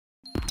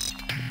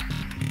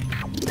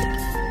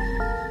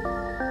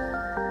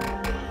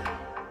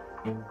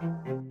Hey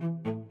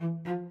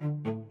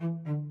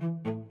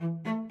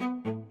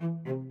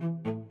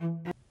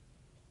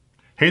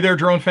there,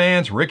 drone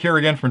fans. Rick here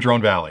again from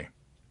Drone Valley.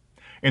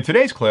 In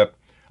today's clip,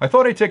 I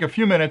thought I'd take a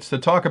few minutes to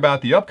talk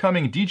about the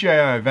upcoming DJI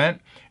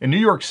event in New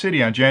York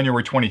City on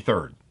January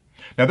 23rd.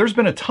 Now, there's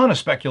been a ton of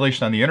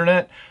speculation on the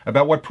internet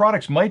about what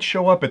products might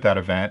show up at that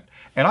event,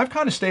 and I've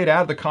kind of stayed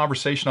out of the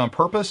conversation on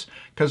purpose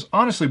because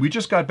honestly, we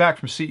just got back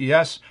from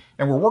CES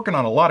and we're working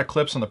on a lot of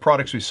clips on the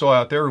products we saw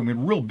out there, and we're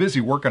real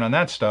busy working on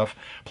that stuff.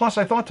 Plus,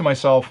 I thought to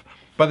myself,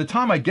 by the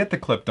time I get the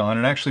clip done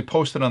and actually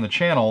post it on the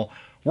channel,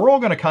 we're all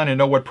going to kind of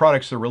know what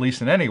products they're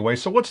releasing anyway,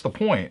 so what's the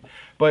point?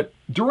 But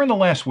during the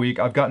last week,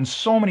 I've gotten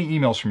so many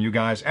emails from you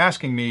guys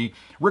asking me,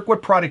 Rick,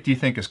 what product do you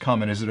think is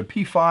coming? Is it a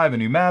P5, a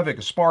new Mavic,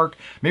 a Spark?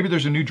 Maybe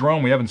there's a new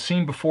drone we haven't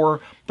seen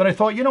before. Then I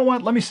thought, you know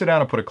what, let me sit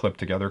down and put a clip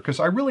together because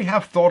I really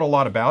have thought a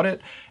lot about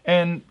it.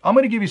 And I'm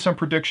going to give you some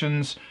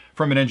predictions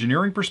from an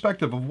engineering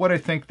perspective of what I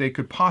think they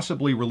could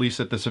possibly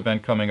release at this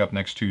event coming up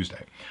next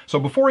Tuesday.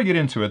 So before I get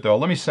into it though,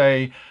 let me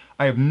say,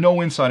 I have no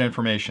inside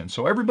information.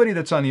 So everybody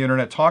that's on the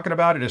internet talking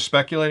about it is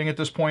speculating at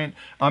this point.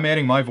 I'm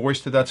adding my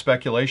voice to that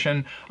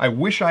speculation. I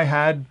wish I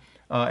had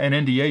an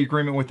NDA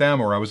agreement with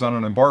them, or I was on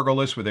an embargo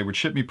list where they would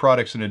ship me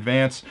products in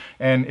advance.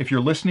 And if you're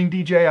listening,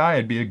 DJI,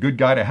 I'd be a good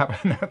guy to have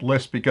on that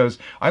list because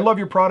I love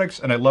your products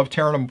and I love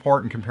tearing them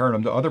apart and comparing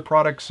them to other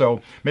products.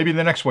 So maybe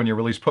the next one you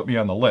release, put me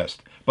on the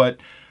list. But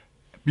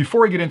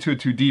before I get into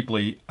it too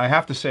deeply, I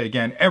have to say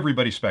again,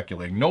 everybody's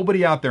speculating.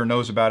 Nobody out there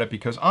knows about it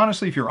because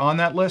honestly, if you're on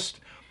that list,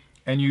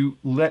 and you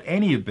let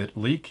any of it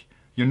leak,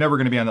 you're never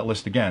going to be on that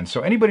list again.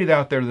 So anybody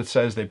out there that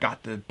says they've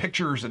got the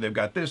pictures, or they've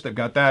got this, they've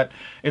got that,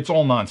 it's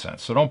all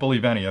nonsense. So don't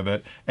believe any of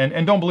it.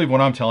 And don't believe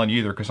what I'm telling you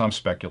either because I'm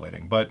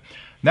speculating. But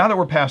now that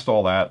we're past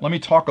all that, let me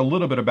talk a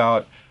little bit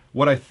about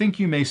what I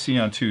think you may see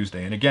on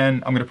Tuesday. And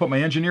again, I'm going to put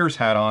my engineer's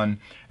hat on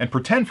and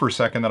pretend for a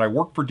second that I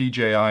work for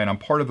DJI and I'm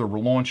part of the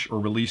launch or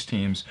release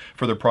teams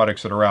for their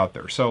products that are out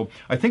there. So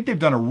I think they've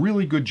done a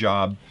really good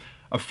job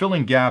of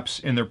filling gaps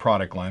in their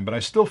product line, but I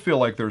still feel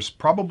like there's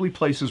probably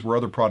places where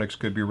other products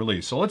could be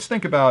released. So let's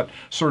think about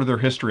sort of their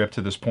history up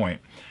to this point.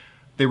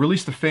 They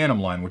released the Phantom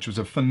line, which was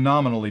a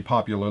phenomenally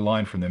popular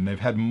line from them. They've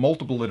had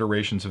multiple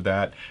iterations of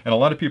that, and a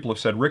lot of people have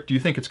said, Rick, do you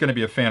think it's going to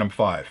be a Phantom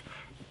 5?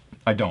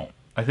 I don't.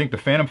 I think the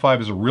Phantom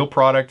 5 is a real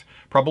product.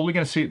 Probably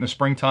going to see it in the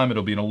springtime.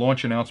 It'll be in a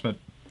launch announcement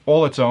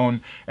all its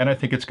own, and I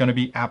think it's going to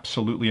be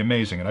absolutely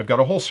amazing. And I've got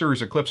a whole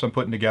series of clips I'm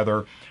putting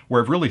together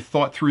where I've really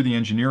thought through the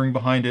engineering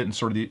behind it and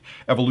sort of the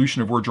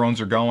evolution of where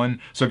drones are going.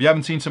 So if you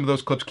haven't seen some of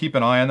those clips, keep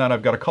an eye on that.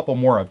 I've got a couple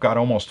more I've got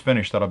almost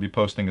finished that I'll be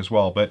posting as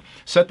well. But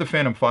set the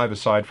Phantom 5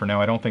 aside for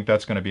now. I don't think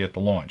that's going to be at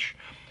the launch.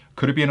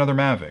 Could it be another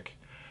Mavic?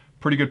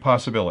 Pretty good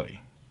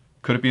possibility.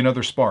 Could it be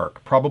another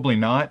Spark? Probably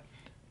not.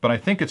 But I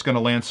think it's going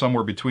to land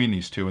somewhere between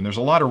these two, and there's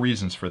a lot of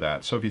reasons for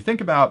that. So if you think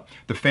about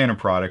the Phantom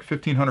product,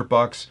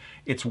 $1,500,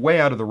 it's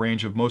way out of the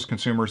range of most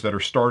consumers that are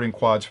starting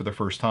quads for the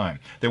first time.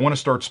 They want to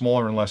start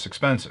smaller and less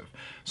expensive.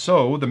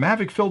 So the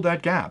Mavic filled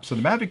that gap. So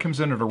the Mavic comes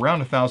in at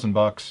around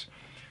 $1,000.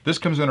 This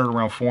comes in at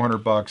around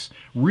 $400.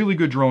 Really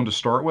good drone to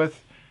start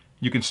with.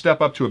 You can step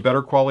up to a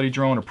better quality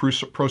drone, a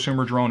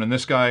prosumer drone, and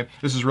this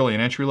is really an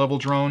entry-level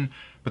drone,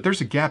 but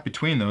there's a gap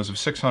between those of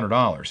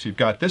 $600. You've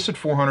got this at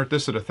 $400,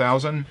 this at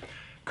 $1,000.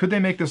 Could they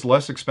make this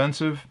less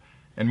expensive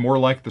and more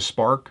like the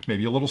Spark,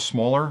 maybe a little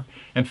smaller,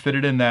 and fit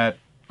it in that,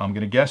 I'm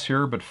going to guess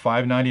here, but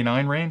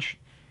 $599 range?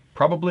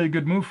 Probably a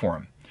good move for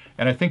them.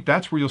 And I think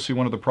that's where you'll see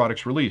one of the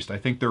products released. I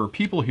think there are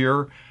people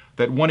here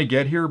that want to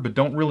get here but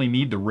don't really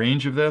need the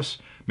range of this.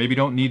 Maybe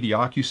don't need the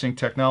OcuSync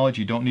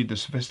technology, don't need the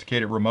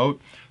sophisticated remote.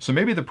 So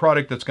maybe the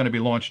product that's going to be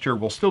launched here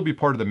will still be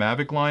part of the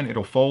Mavic line.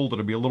 It'll fold,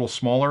 it'll be a little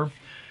smaller,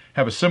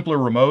 have a simpler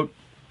remote,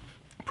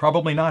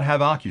 probably not have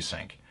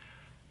OcuSync.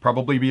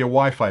 Probably be a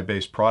Wi-Fi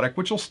based product,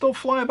 which will still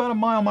fly about a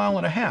mile, mile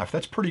and a half.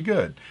 That's pretty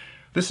good.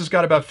 This has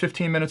got about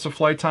 15 minutes of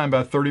flight time,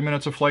 about 30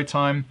 minutes of flight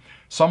time.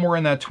 Somewhere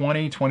in that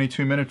 20,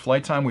 22 minute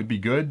flight time would be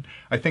good.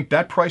 I think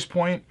that price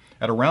point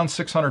at around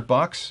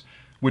 $600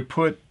 would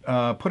put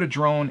a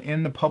drone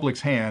in the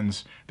public's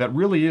hands that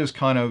really is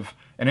kind of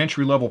an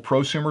entry-level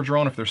prosumer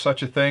drone, if there's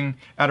such a thing,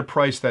 at a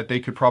price that they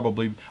could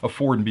probably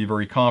afford and be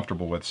very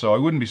comfortable with. So I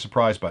wouldn't be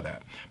surprised by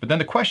that. But then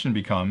the question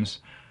becomes,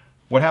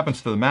 what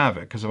happens to the Mavic?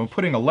 Because if I'm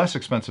putting a less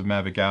expensive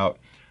Mavic out,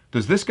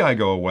 does this guy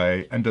go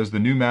away and does the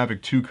new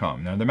Mavic 2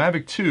 come? Now the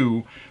Mavic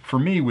 2 for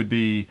me would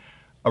be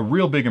a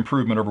real big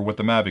improvement over what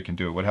the Mavic can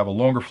do. It would have a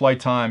longer flight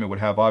time. It would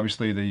have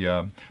obviously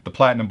the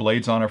platinum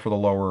blades on it for the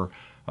lower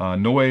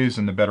noise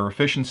and the better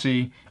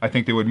efficiency. I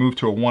think they would move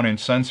to a 1-inch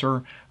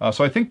sensor.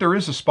 So I think there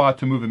is a spot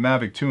to move a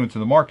Mavic 2 into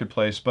the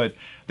marketplace, but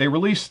they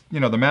released, the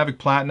Mavic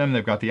Platinum,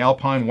 they've got the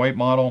Alpine White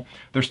model.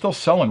 They're still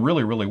selling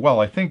really, really well.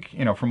 I think,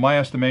 from my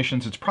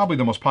estimations, it's probably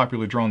the most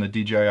popular drone that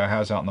DJI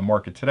has out in the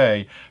market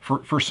today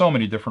for so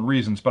many different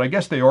reasons, but I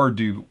guess they are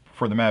due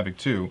for the Mavic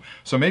 2.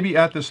 So maybe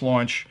at this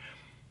launch,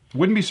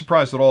 wouldn't be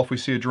surprised at all if we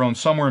see a drone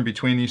somewhere in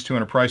between these two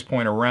in a price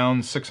point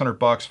around $600,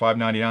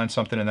 $599,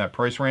 something in that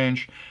price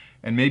range.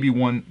 And maybe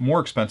one more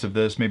expensive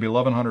this, maybe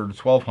 $1,100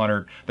 or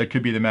 $1,200, that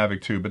could be the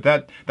Mavic 2. But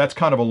that's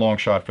kind of a long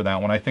shot for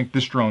that one. I think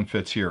this drone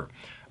fits here.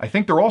 I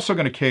think they're also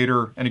going to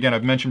cater, and again,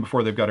 I've mentioned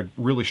before, they've got a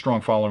really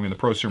strong following in the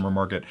prosumer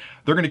market.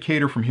 They're going to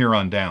cater from here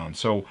on down.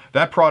 So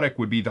that product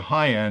would be the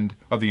high end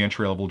of the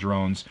entry-level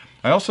drones.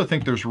 I also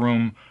think there's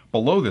room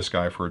below this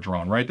guy for a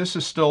drone, right? This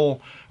is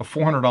still a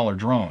 $400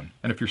 drone.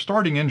 And if you're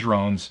starting in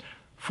drones,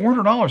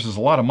 $400 is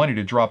a lot of money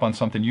to drop on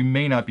something you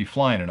may not be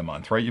flying in a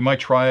month, right? You might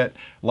try it,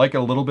 like it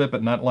a little bit,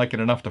 but not like it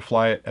enough to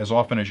fly it as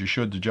often as you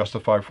should to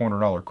justify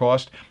 $400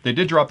 cost. They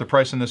did drop the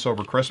price on this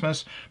over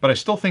Christmas, but I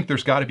still think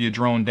there's got to be a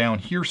drone down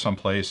here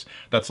someplace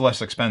that's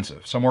less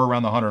expensive, somewhere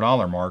around the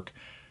 $100 mark.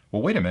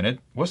 Well, wait a minute.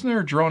 Wasn't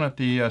there a drone at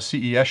the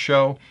CES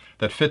show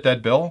that fit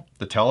that bill,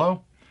 the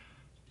Tello?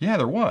 Yeah,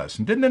 there was.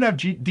 And didn't it have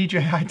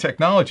DJI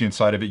technology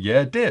inside of it?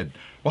 Yeah, it did.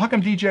 Well, how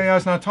come DJI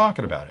is not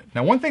talking about it?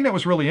 Now, one thing that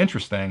was really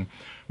interesting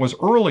was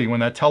early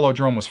when that Tello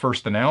drone was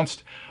first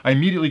announced, I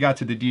immediately got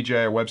to the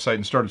DJI website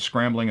and started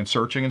scrambling and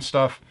searching and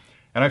stuff.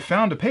 And I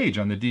found a page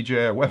on the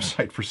DJI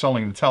website for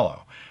selling the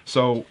Tello.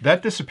 So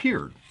that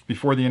disappeared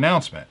before the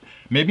announcement.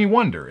 Made me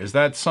wonder, is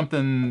that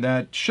something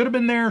that should have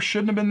been there,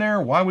 shouldn't have been there?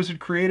 Why was it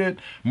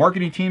created?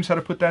 Marketing teams had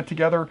to put that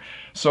together.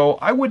 So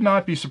I would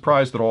not be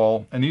surprised at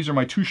all, and these are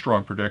my two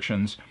strong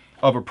predictions,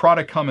 of a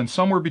product coming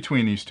somewhere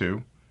between these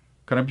two.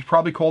 Going to be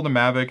probably called a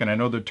Mavic, and I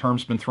know the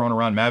term's been thrown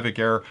around, Mavic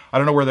Air. I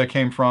don't know where that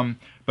came from,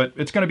 but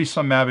it's going to be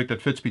some Mavic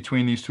that fits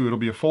between these two. It'll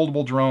be a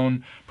foldable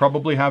drone,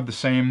 probably have the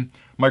same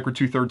micro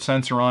 2/3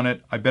 sensor on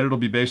it. I bet it'll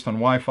be based on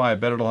Wi-Fi. I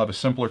bet it'll have a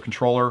simpler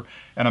controller,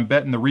 and I'm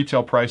betting the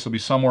retail price will be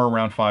somewhere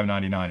around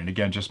 $599. And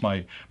again, just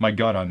my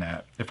gut on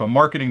that. If I'm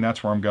marketing,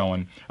 that's where I'm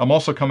going. I'm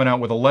also coming out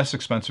with a less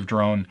expensive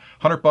drone,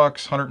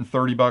 $100,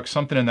 $130,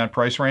 something in that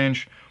price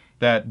range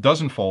that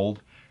doesn't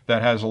fold,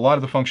 that has a lot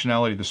of the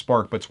functionality of the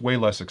Spark, but it's way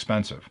less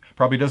expensive.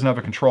 Probably doesn't have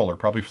a controller,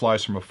 probably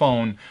flies from a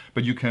phone,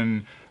 but you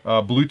can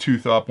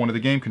Bluetooth up one of the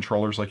game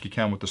controllers like you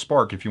can with the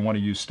Spark if you want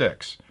to use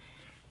sticks.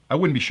 I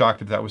wouldn't be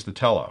shocked if that was the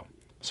Tello.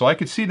 So I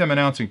could see them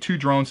announcing two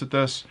drones at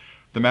this,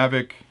 the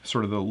Mavic,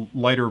 sort of the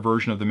lighter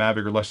version of the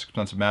Mavic or less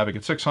expensive Mavic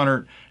at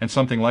 $600, and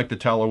something like the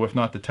Tello, if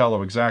not the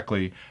Tello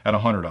exactly, at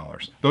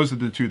 $100. Those are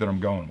the two that I'm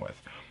going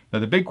with. Now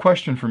the big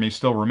question for me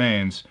still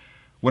remains,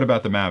 what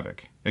about the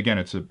Mavic? Again,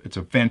 it's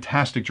a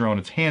fantastic drone.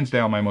 It's hands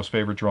down my most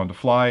favorite drone to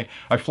fly.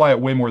 I fly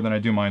it way more than I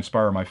do my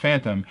Inspire or my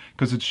Phantom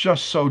because it's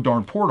just so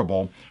darn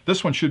portable.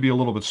 This one should be a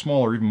little bit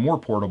smaller, even more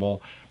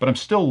portable, but I'm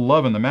still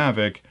loving the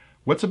Mavic.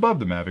 What's above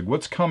the Mavic?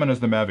 What's coming as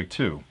the Mavic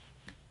 2?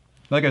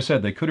 Like I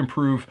said, they could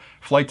improve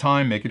flight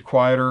time, make it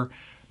quieter,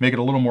 make it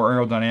a little more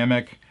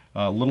aerodynamic,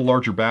 a little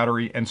larger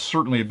battery, and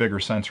certainly a bigger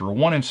sensor. A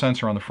 1-inch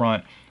sensor on the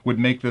front would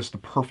make this the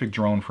perfect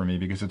drone for me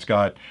because it's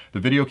got the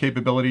video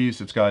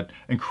capabilities, it's got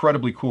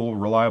incredibly cool,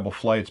 reliable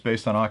flights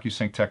based on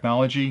OcuSync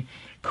technology.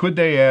 Could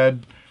they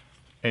add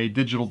a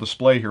digital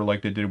display here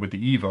like they did with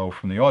the Evo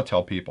from the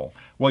Autel people?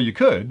 Well, you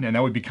could, and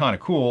that would be kind of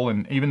cool.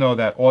 And even though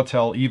that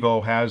Autel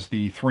Evo has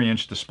the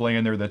 3-inch display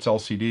in there that's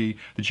LCD,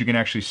 that you can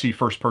actually see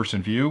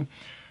first-person view,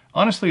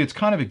 honestly, it's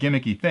kind of a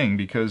gimmicky thing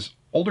because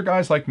older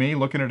guys like me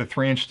looking at a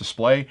 3-inch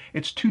display,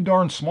 it's too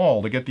darn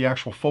small to get the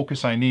actual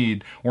focus I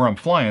need where I'm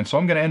flying, so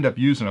I'm going to end up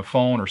using a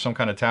phone or some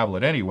kind of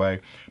tablet anyway,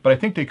 but I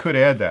think they could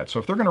add that. So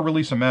if they're going to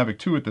release a Mavic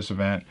 2 at this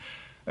event,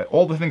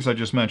 all the things I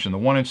just mentioned, the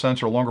 1-inch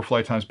sensor, longer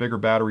flight times, bigger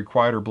battery,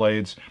 quieter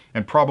blades,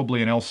 and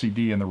probably an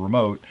LCD in the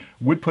remote,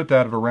 would put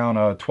that at around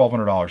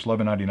 $1,200,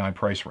 $1,199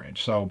 price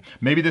range. So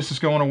maybe this is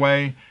going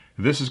away.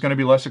 This is going to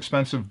be less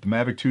expensive. The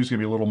Mavic 2 is going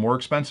to be a little more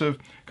expensive.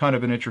 Kind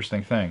of an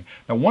interesting thing.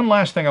 Now, one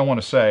last thing I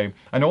want to say.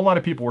 I know a lot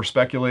of people were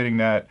speculating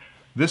that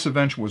this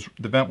event was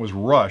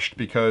rushed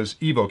because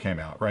Evo came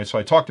out, right? So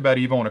I talked about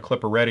Evo in a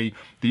clip already.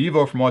 The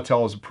Evo from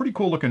Autel is a pretty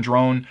cool looking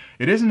drone.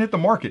 It isn't hit the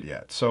market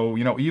yet. So,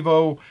 you know,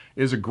 Evo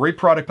is a great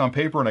product on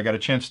paper and I got a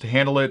chance to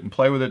handle it and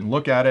play with it and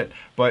look at it,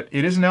 but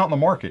it isn't out in the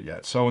market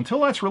yet. So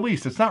until that's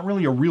released, it's not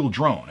really a real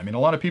drone. I mean, a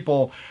lot of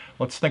people,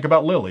 let's think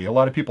about Lily. A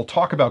lot of people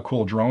talk about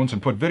cool drones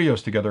and put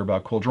videos together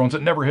about cool drones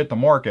that never hit the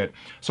market.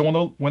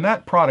 So when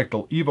that product,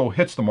 the Evo,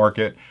 hits the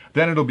market,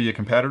 then it'll be a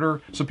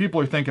competitor. So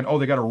people are thinking, oh,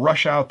 they got to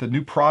rush out the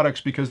new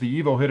products because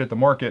the Evo hit at the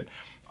market.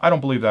 I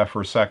don't believe that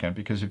for a second,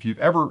 because if you've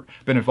ever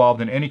been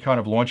involved in any kind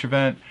of launch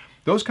event,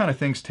 those kind of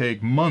things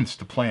take months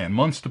to plan,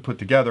 months to put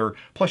together.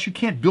 Plus, you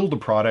can't build a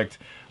product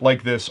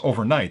like this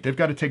overnight. They've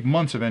got to take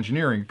months of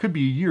engineering. It could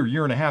be a year,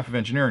 year and a half of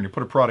engineering to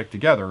put a product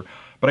together.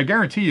 But I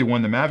guarantee you,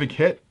 when the Mavic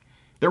hit,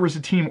 there was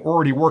a team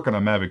already working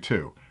on Mavic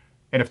 2.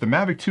 And if the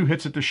Mavic 2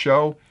 hits at the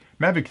show,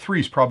 Mavic 3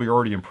 is probably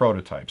already in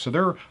prototype. So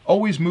they're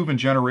always moving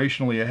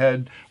generationally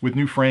ahead with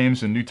new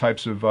frames and new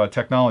types of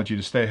technology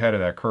to stay ahead of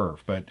that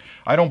curve. But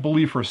I don't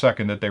believe for a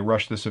second that they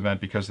rushed this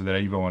event because of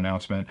that Evo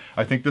announcement.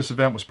 I think this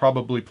event was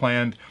probably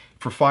planned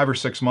for 5 or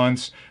 6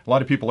 months. A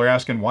lot of people are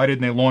asking, why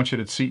didn't they launch it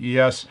at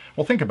CES?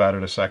 Well, think about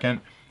it a second.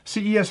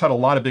 CES had a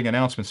lot of big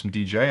announcements from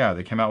DJI.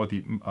 They came out with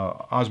the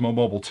Osmo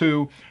Mobile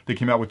 2. They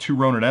came out with 2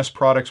 Ronin S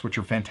products, which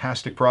are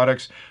fantastic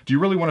products. Do you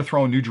really want to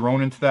throw a new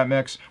drone into that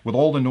mix with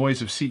all the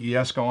noise of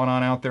CES going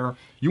on out there?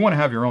 You want to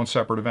have your own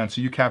separate event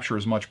so you capture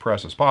as much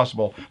press as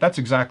possible. That's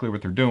exactly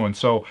what they're doing.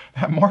 So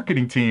that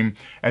marketing team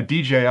at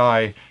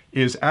DJI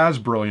is as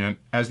brilliant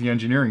as the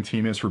engineering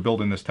team is for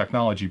building this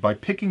technology. By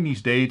picking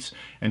these dates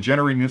and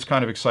generating this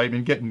kind of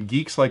excitement, getting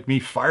geeks like me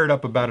fired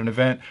up about an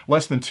event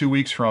less than 2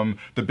 weeks from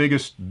the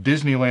biggest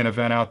Disneyland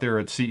event out there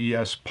at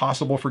CES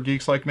possible for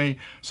geeks like me.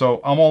 So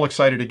I'm all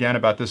excited again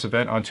about this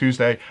event on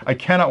Tuesday. I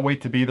cannot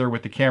wait to be there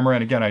with the camera.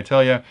 And again, I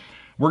tell you,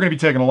 we're going to be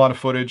taking a lot of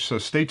footage, so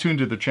stay tuned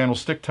to the channel.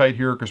 Stick tight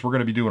here because we're going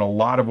to be doing a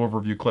lot of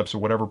overview clips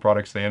of whatever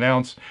products they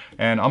announce.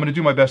 And I'm going to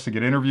do my best to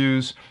get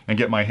interviews and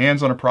get my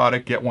hands on a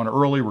product, get one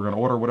early. We're going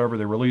to order whatever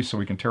they release so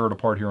we can tear it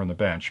apart here on the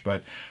bench.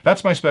 But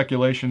that's my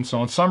speculation.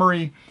 So in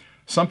summary,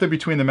 something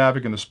between the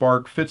Mavic and the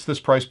Spark fits this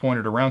price point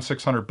at around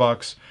 600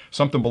 bucks.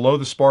 Something below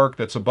the Spark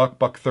that's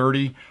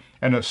 $130.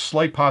 And a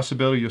slight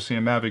possibility you'll see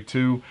a Mavic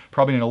 2,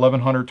 probably in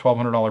 $1,100,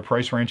 $1,200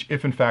 price range,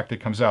 if in fact it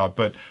comes out.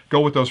 But go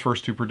with those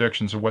first two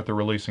predictions of what they're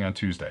releasing on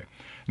Tuesday.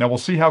 Now we'll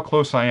see how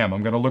close I am.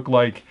 I'm going to look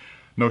like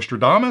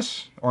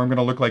Nostradamus, or I'm going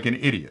to look like an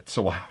idiot.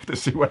 So we'll have to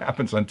see what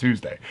happens on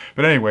Tuesday.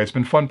 But anyway, it's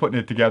been fun putting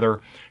it together.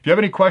 If you have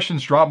any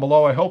questions, drop them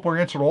below. I hope we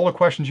answered all the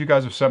questions you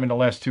guys have sent me the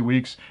last 2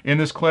 weeks in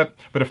this clip.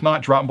 But if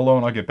not, drop them below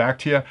and I'll get back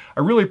to you. I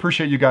really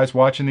appreciate you guys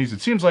watching these.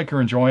 It seems like you're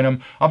enjoying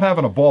them. I'm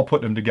having a ball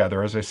putting them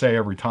together, as I say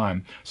every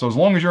time. So as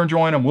long as you're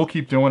enjoying them, we'll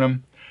keep doing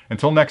them.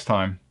 Until next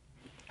time,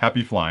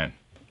 happy flying.